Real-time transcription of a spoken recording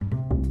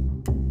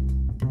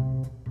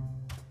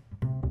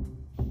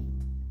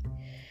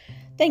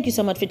Thank you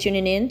so much for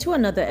tuning in to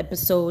another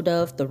episode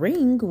of The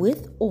Ring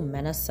with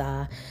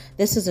Omenasa.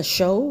 This is a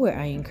show where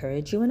I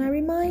encourage you and I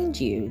remind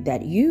you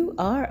that you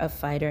are a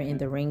fighter in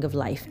the ring of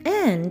life,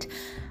 and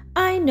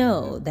I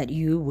know that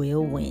you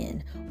will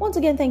win. Once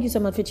again, thank you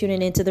so much for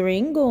tuning in to The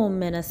Ring.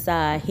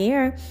 Omenasa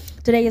here.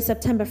 Today is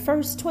September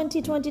 1st,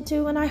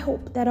 2022, and I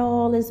hope that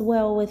all is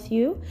well with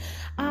you.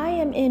 I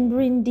am in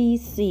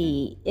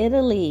Brindisi,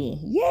 Italy.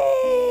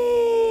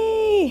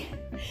 Yay!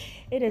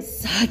 It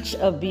is such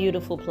a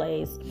beautiful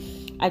place.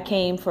 I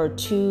came for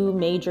two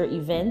major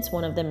events.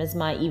 One of them is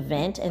my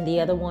event, and the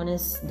other one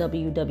is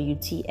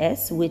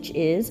WWTS, which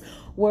is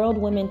World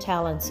Women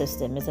Talent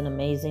System. It's an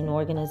amazing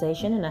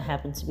organization, and I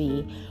happen to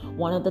be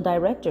one of the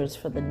directors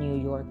for the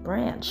New York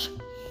branch.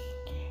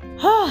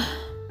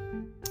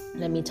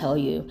 Let me tell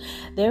you,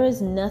 there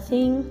is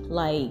nothing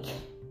like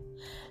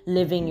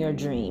living your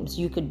dreams.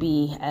 You could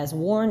be as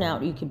worn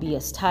out, you could be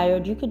as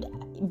tired, you could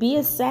be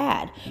as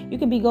sad, you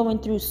could be going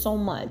through so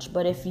much,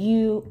 but if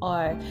you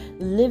are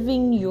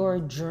living your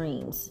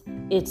dreams,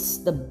 it's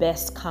the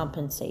best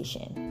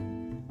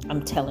compensation.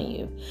 I'm telling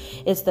you,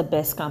 it's the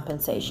best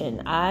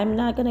compensation. I'm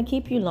not going to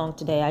keep you long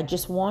today. I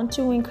just want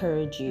to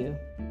encourage you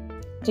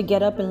to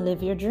get up and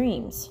live your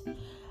dreams.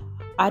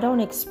 I don't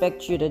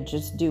expect you to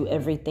just do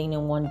everything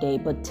in one day,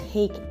 but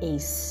take a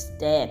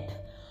step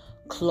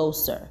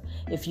closer.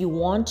 If you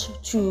want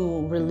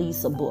to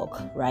release a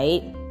book,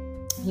 right?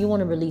 You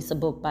want to release a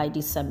book by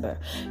December.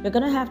 You're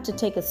going to have to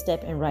take a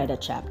step and write a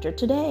chapter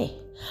today.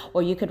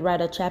 Or you could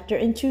write a chapter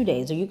in 2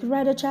 days, or you could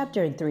write a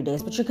chapter in 3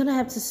 days, but you're going to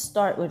have to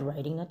start with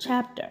writing a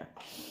chapter.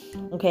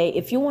 Okay,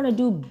 if you want to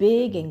do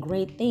big and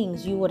great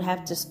things, you would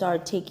have to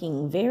start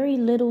taking very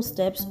little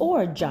steps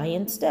or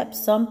giant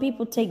steps. Some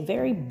people take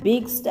very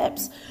big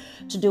steps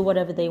to do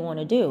whatever they want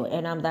to do,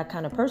 and I'm that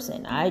kind of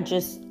person. I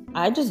just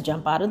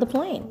jump out of the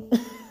plane.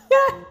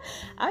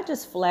 I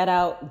just flat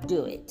out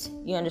do it.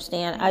 You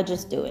understand? I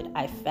just do it.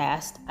 I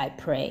fast. I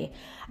pray.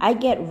 I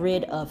get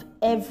rid of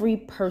every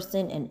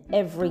person and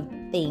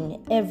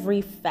everything,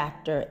 every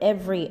factor,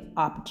 every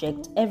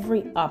object,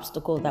 every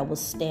obstacle that will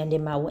stand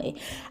in my way.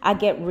 I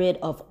get rid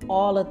of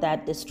all of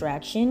that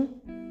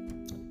distraction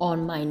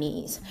on my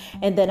knees.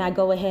 And then I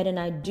go ahead and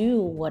I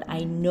do what I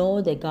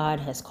know that God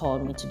has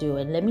called me to do.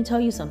 And let me tell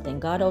you something,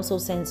 God also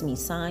sends me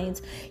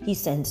signs. He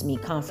sends me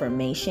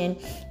confirmation.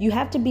 You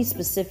have to be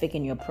specific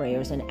in your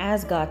prayers and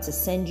ask God to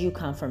send you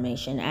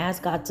confirmation,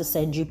 ask God to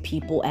send you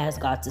people, ask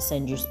God to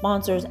send you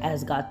sponsors,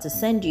 ask God to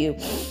send you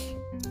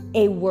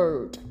a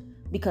word.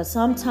 Because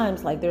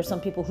sometimes, like, there's some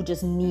people who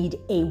just need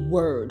a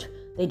word.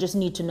 They just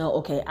need to know,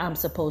 okay, I'm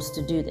supposed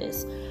to do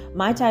this.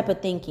 My type of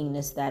thinking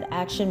is that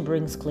action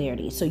brings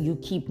clarity. So you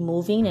keep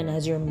moving, and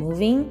as you're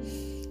moving,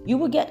 you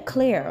will get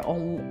clear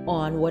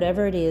on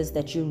whatever it is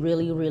that you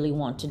really, really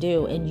want to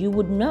do. And you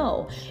would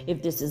know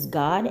if this is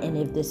God and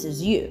if this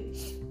is you,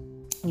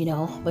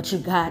 but you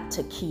got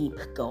to keep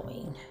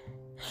going.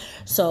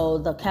 So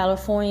the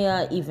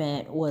California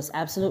event was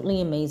absolutely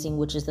amazing,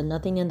 which is the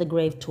Nothing in the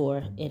Grave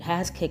tour. It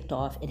has kicked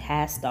off. It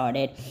has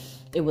started.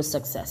 It was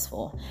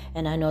successful.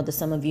 And I know that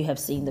some of you have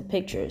seen the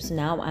pictures.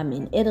 Now I'm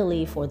in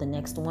Italy for the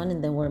next one,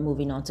 and then we're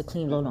moving on to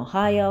Cleveland,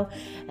 Ohio.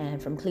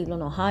 And from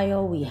Cleveland,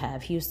 Ohio, we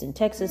have Houston,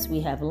 Texas.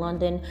 We have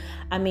London.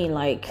 I mean,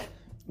 like,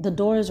 the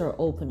doors are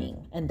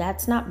opening. And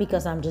that's not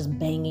because I'm just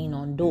banging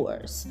on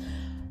doors.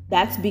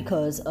 That's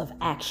because of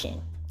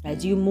action.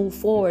 As you move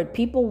forward,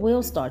 people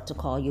will start to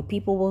call you.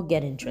 People will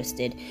get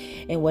interested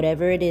in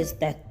whatever it is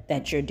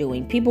that you're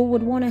doing. People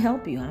would want to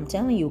help you. I'm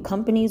telling you,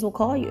 companies will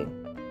call you.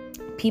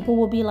 People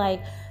will be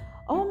like,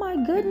 oh my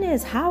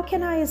goodness, how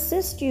can I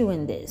assist you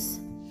in this?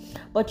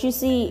 But you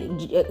see,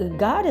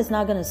 God is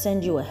not going to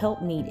send you a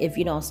helpmeet if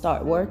you don't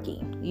start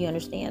working. You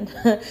understand?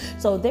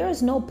 So there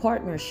is no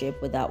partnership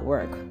without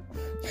work.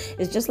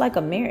 It's just like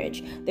a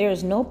marriage. There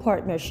is no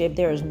partnership.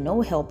 There is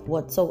no help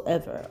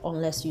whatsoever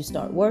unless you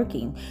start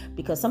working,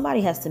 because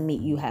somebody has to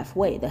meet you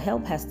halfway. The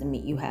help has to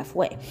meet you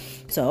halfway.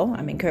 So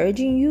I'm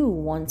encouraging you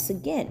once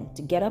again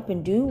to get up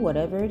and do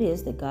whatever it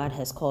is that God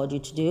has called you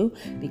to do,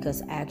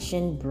 because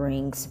action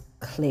brings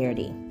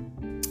clarity.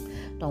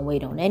 Don't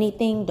wait on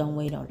anything. Don't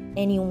wait on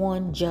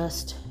anyone.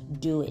 Just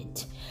do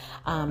it.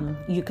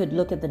 You could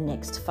look at the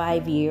next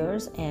 5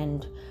 years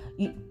and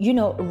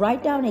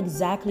write down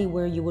exactly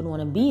where you would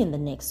want to be in the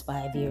next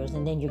 5 years.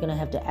 And then you're going to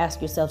have to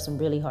ask yourself some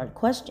really hard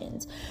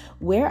questions.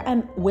 Where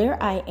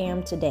I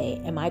am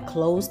today, am I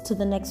close to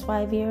the next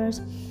 5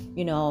 years?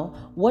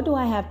 What do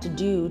I have to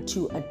do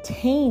to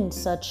attain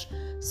such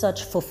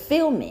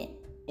fulfillment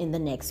in the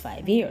next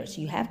 5 years?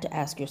 You have to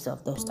ask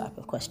yourself those type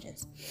of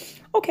questions.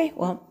 Okay,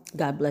 well,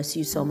 God bless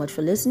you so much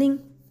for listening.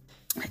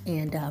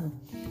 And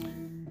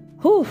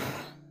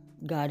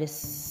God is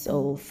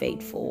so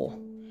faithful.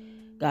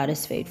 God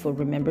is faithful.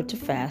 Remember to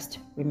fast.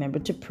 Remember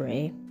to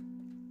pray.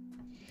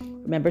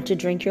 Remember to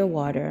drink your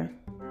water.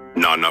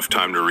 Not enough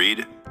time to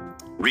read?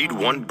 Read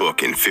one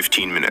book in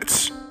 15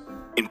 minutes.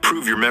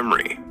 Improve your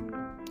memory.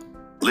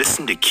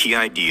 Listen to key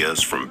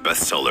ideas from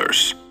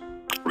bestsellers.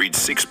 Read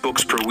 6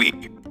 books per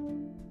week.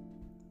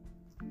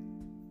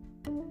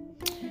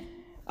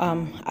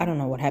 I don't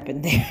know what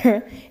happened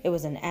there. It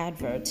was an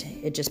advert.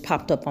 It just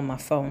popped up on my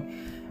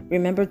phone.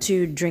 Remember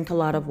to drink a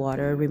lot of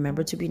water.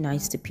 Remember to be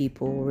nice to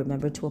people.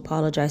 Remember to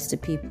apologize to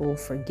people,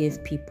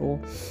 forgive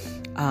people.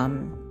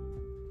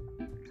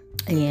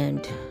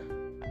 And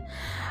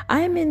I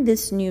am in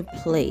this new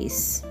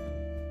place.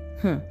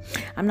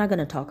 I'm not going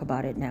to talk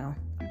about it now.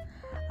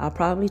 I'll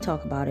probably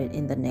talk about it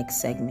in the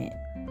next segment.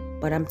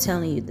 But I'm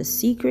telling you, the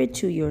secret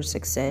to your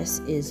success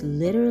is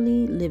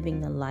literally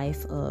living the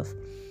life of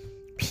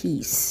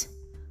peace,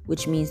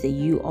 which means that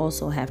you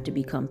also have to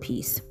become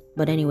peace.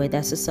 But anyway,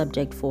 that's a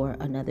subject for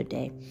another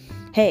day.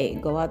 Hey,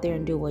 go out there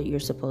and do what you're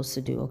supposed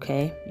to do,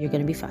 okay? You're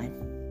going to be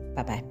fine.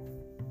 Bye-bye.